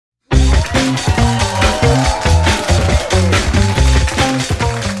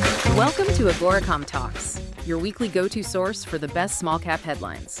AGORACOM Talks, your weekly go-to source for the best small-cap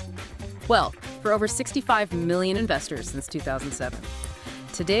headlines. Well, for over 65 million investors since 2007.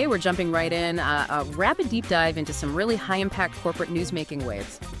 Today, we're jumping right in, a rapid deep dive into some really high-impact corporate news-making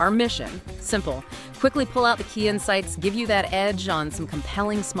waves. Our mission, simple, quickly pull out the key insights, give you that edge on some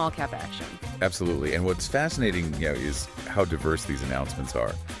compelling small-cap action. Absolutely, and what's fascinating, is how diverse these announcements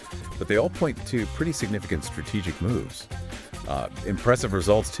are. But they all point to pretty significant strategic moves. Impressive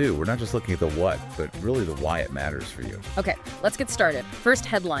results, too. We're not just looking at the what, but really the why it matters for you. Okay, let's get started. First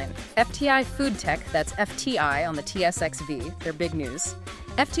headline, FTI Foodtech, that's FTI on the TSXV, their big news.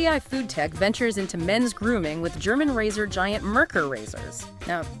 FTI Foodtech ventures into men's grooming with German razor giant Merkur-Razors.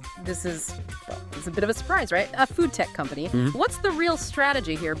 Now, this is, it's a bit of a surprise, right? A food tech company. Mm-hmm. What's the real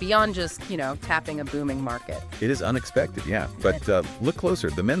strategy here beyond just, tapping a booming market? It is unexpected, yeah. But look closer.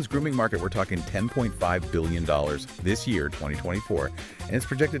 The men's grooming market, we're talking $10.5 billion this year, 2024. And it's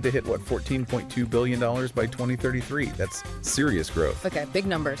projected to hit, $14.2 billion by 2033. That's serious growth. Okay, big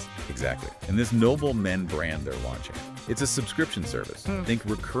numbers. Exactly. And this noble men brand they're launching, it's a subscription service. Think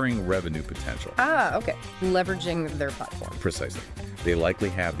recurring revenue potential. Ah, okay. Leveraging their platform. Precisely. They likely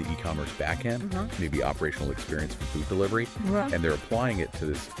have the e-commerce backend, maybe operational experience for food delivery, and they're applying it to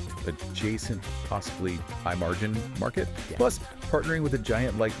this adjacent, possibly high-margin market. Yeah. Plus, partnering with a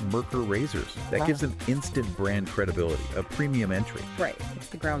giant like Merkur-Razors. That gives them instant brand credibility, a premium entry. Right. It's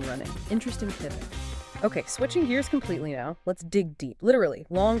the ground running. Interesting pivot. Okay, switching gears completely now. Let's dig deep. Literally,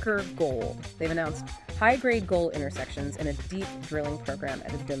 Loncor Gold. They've announced high-grade gold intersections and a deep drilling program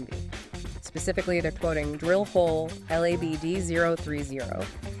at Adumbi. Specifically, they're quoting drill hole LABD030.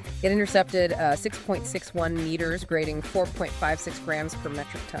 It intercepted 6.61 meters, grading 4.56 grams per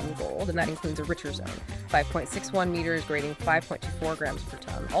metric ton gold, and that includes a richer zone. 5.61 meters, grading 5.24 grams per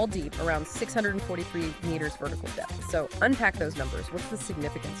ton, all deep, around 643 meters vertical depth. So unpack those numbers. What's the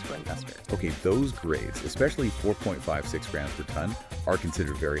significance for investors? Okay, those grades, especially 4.56 grams per ton, are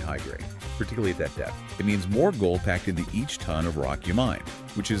considered very high grade, particularly at that depth. It means more gold packed into each ton of rock you mine,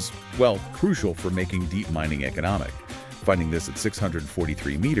 which is, crucial for making deep mining economic. Finding this at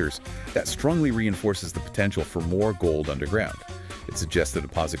 643 meters, that strongly reinforces the potential for more gold underground. It suggests the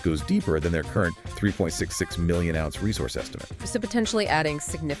deposit goes deeper than their current 3.66 million ounce resource estimate. So potentially adding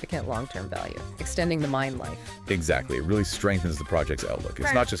significant long-term value, extending the mine life. Exactly. It really strengthens the project's outlook.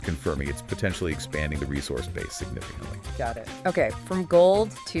 It's not just confirming, it's potentially expanding the resource base significantly. Got it. Okay, from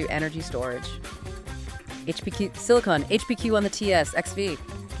gold to energy storage. HPQ Silicon, HPQ on the TSXV.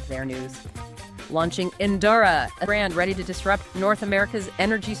 Their news. Launching Endura, a brand ready to disrupt North America's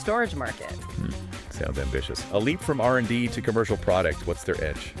energy storage market. Sounds ambitious. A leap from R&D to commercial product. What's their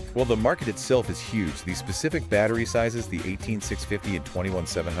edge? Well, the market itself is huge. The specific battery sizes, the 18650 and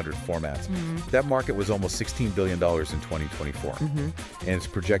 21700 formats, that market was almost $16 billion in 2024. And it's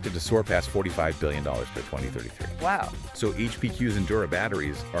projected to soar past $45 billion by 2033. Wow. So HPQ's Endura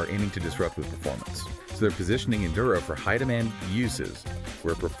batteries are aiming to disrupt with performance. So they're positioning Endura for high-demand uses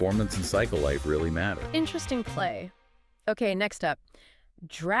where performance and cycle life really matter. Interesting play. Okay, next up.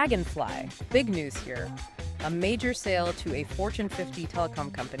 Dragonfly. Big news here. A major sale to a Fortune 50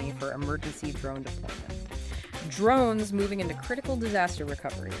 telecom company for emergency drone deployment. Drones moving into critical disaster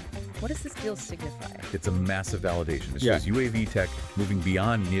recovery. What does this deal signify? It's a massive validation. It shows UAV tech moving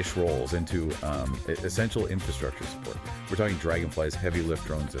beyond niche roles into essential infrastructure support. We're talking Dragonfly's heavy lift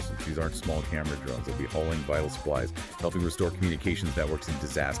drone systems. These aren't small camera drones. They'll be hauling vital supplies, helping restore communications networks in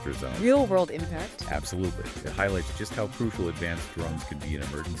disaster zones. Real world impact? Absolutely. It highlights just how crucial advanced drones can be in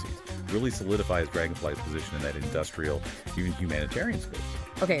emergencies. Really solidifies Dragonfly's position in that industrial, even humanitarian space.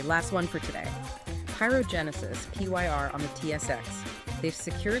 Okay, last one for today. Pyrogenesis, PYR on the TSX. They've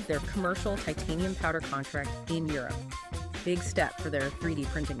secured their commercial titanium powder contract in Europe. Big step for their 3D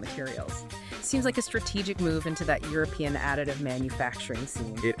printing materials. Seems like a strategic move into that European additive manufacturing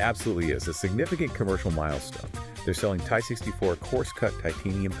scene. It absolutely is. A significant commercial milestone. They're selling Ti-64 coarse-cut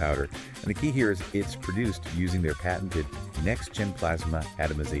titanium powder, and the key here is it's produced using their patented next-gen plasma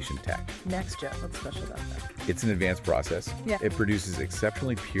atomization tech. Next-gen? What's special about that? It's an advanced process. Yeah. It produces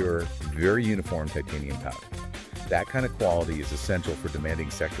exceptionally pure, very uniform titanium powder. That kind of quality is essential for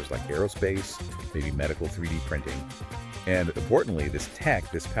demanding sectors like aerospace, maybe medical 3D printing. And importantly, this tech,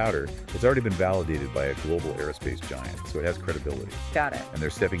 this powder, has already been validated by a global aerospace giant, so it has credibility. Got it. And they're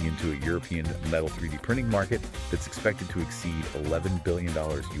stepping into a European metal 3D printing market that's expected to exceed $11 billion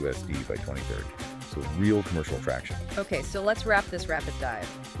USD by 2030. So real commercial traction. Okay, so let's wrap this rapid dive.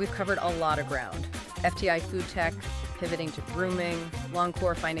 We've covered a lot of ground. FTI Foodtech pivoting to grooming,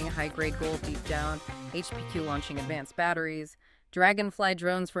 Loncor finding high-grade gold deep down, HPQ launching advanced batteries, Dragonfly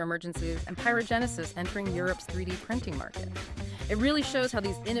drones for emergencies, and Pyrogenesis entering Europe's 3D printing market. It really shows how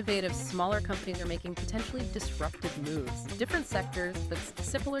these innovative, smaller companies are making potentially disruptive moves. Different sectors, but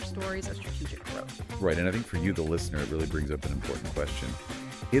similar stories of strategic growth. Right, and I think for you, the listener, it really brings up an important question.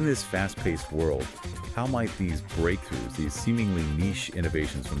 In this fast-paced world, how might these breakthroughs, these seemingly niche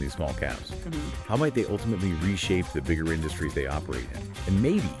innovations from these small caps, how might they ultimately reshape the bigger industries they operate in? And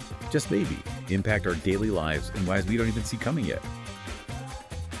maybe, just maybe, impact our daily lives in ways we don't even see coming yet?